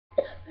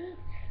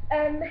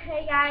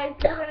Hey guys,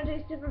 we're gonna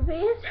do super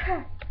bass.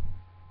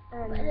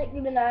 Nicki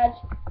Minaj.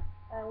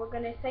 We're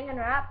gonna sing and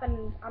rap,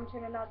 and I'm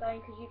turning that down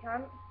because you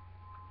can't.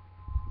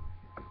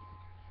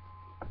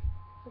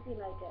 Hope you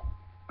like it.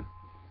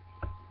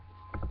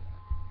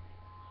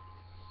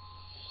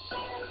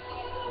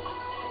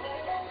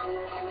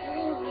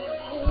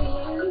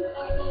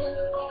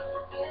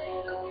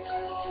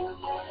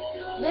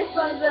 This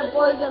one's the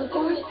boys and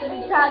fools, and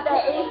we taught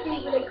that AC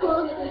with the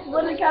cool. This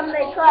wouldn't come,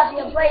 they clap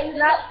your blazing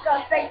up,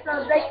 got sex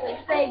on break,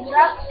 like save it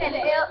up, and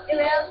the ill,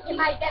 you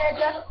might get a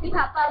dust, you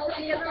pop out to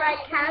the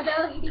right kind of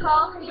bill, you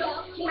call, you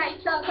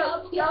might suck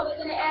up, you over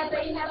in the air,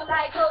 but you never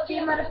like cold,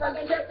 you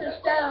motherfucking just a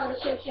stone,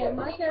 shit,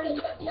 my turn,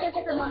 kiss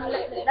them on the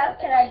lips, that's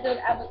what I do,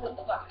 I was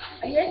looking for.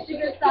 I guess you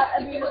could stop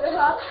and be looking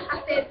hot,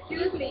 I said,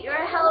 excuse me, you're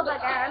a hell of a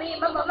guy, I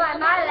mean, my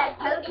legs,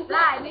 hell can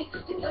fly, me,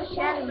 you so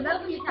shanty,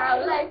 love you,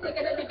 child, like,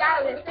 sicker than the guy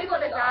with a single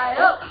desire.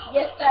 Oh,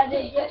 yes I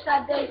did,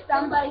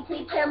 somebody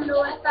please tell me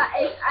what that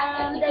is.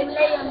 I am them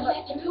laying,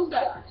 but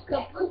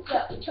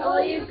kapuka. Oh,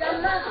 you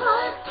got my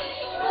heart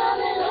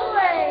running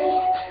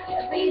away,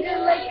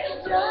 beating like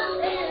a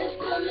drum is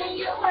coming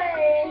your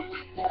way.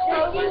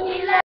 Then you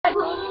be like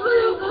boom,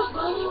 boom, boom,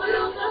 boom,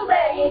 boom, boom,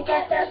 you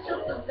got that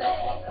super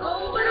bass.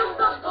 Boom, boom,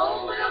 boom,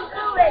 boom, boom,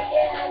 boom,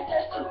 yeah,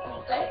 that super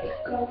bass.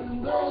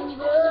 Boom, boom,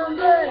 boom,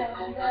 boom,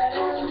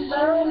 boom,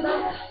 boom, boom,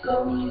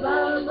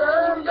 boom,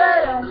 boom, boom, boom,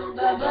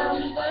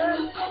 boom,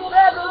 boom.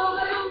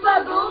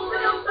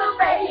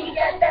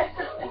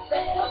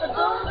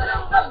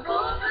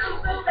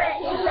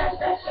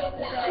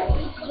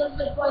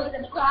 The boys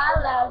and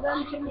follow,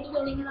 don't you be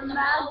winning the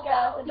mouth,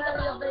 girl. The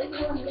better of the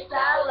human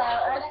style,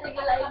 I think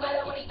I like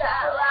better with the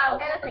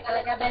out. And I think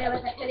I like better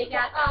with the kitty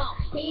cat on.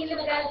 He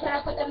never got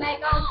to put the make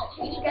on.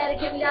 You gotta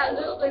give me that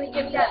look, when you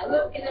give me that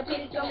look, and the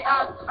people tell me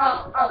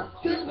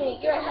excuse me,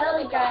 you're a hell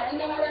of a guy. I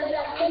mean, you're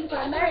that thing for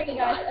American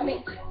guys. I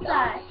mean,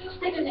 side,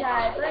 sticker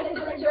side, but I can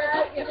put your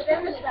up, your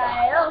feminist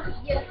side. Oh,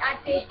 yes I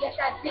did.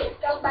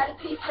 Somebody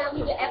please tell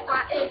me the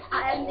FYA.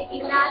 I am Nicki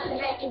Minaj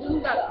and I can do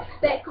that.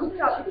 Back who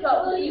talk,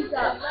 you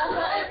got my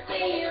heart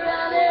beat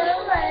running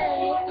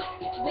away.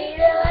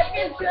 Beating like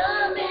a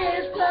drum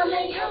is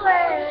coming your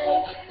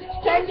way.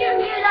 Can't you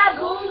hear that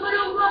boom,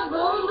 boom, boom,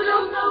 boom,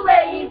 boom, boom,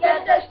 way? You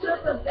got that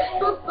super bass.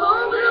 Boom,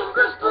 boom, boom,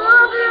 boom,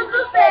 boom, boom,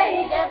 boom, bass.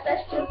 You got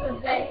that super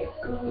bass.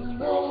 Boom,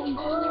 boom,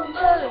 boom,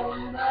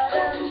 boom,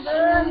 boom,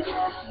 boom,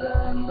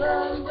 boom,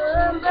 boom,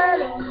 boom, boom,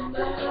 boom,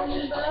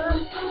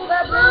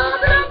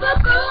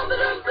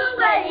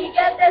 boom, you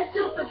got that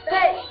super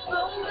bass.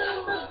 Boom,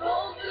 boom, boom,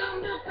 boom, boom,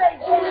 boom,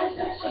 bass. Yeah,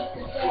 that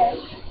super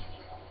bass.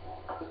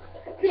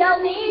 See, I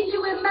need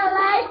you in my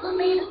life for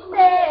me to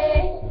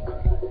stay.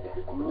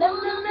 No,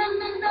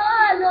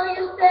 I know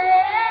you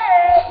say.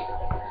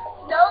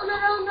 No,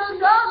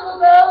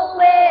 go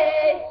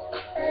away.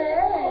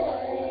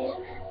 Hey.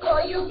 Oh,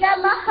 you got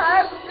my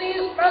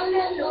heartbeat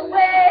running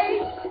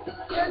away.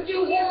 Don't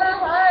you hear my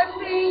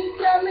heartbeat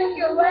coming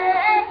your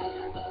way?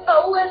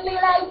 Oh, it be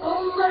like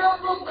boom, boom,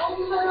 boom,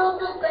 boom, boom,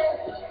 boom,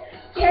 bass.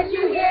 Can't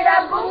you hear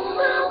that boom,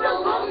 boom,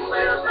 boom, boom,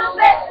 boom, boom,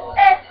 bass?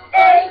 Hey,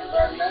 hey.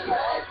 When my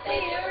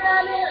heartbeat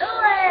running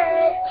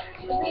away,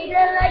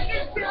 beating like a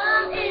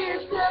drum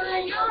is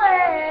coming your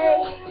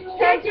way.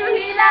 Can't you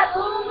hear that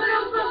boom,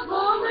 boom, boom,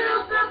 boom,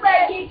 boom, boom,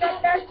 bass? You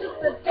got that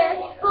super bass.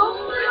 Boom,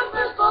 boom,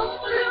 boom, boom,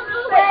 boom,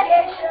 boom, bass.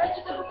 You got that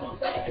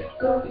super bass.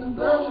 Boom,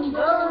 boom,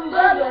 boom, boom, boom, boom, boom, boom. Boom, boom, boom,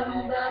 boom,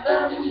 boom,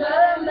 boom,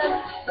 boom,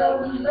 boom.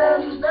 Boom,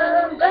 boom,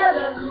 boom, boom,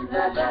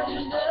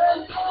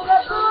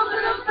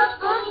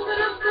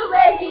 boom, boom,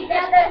 bass. You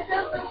got that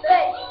super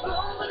bass.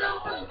 Boom, boom,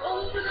 boom,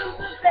 boom, boom,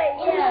 boom, bass.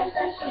 Yeah,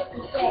 that's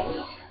super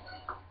bass.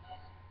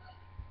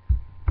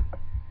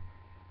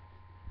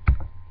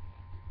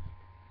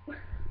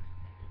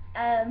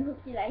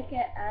 Hope you like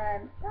it,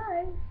 and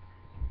bye.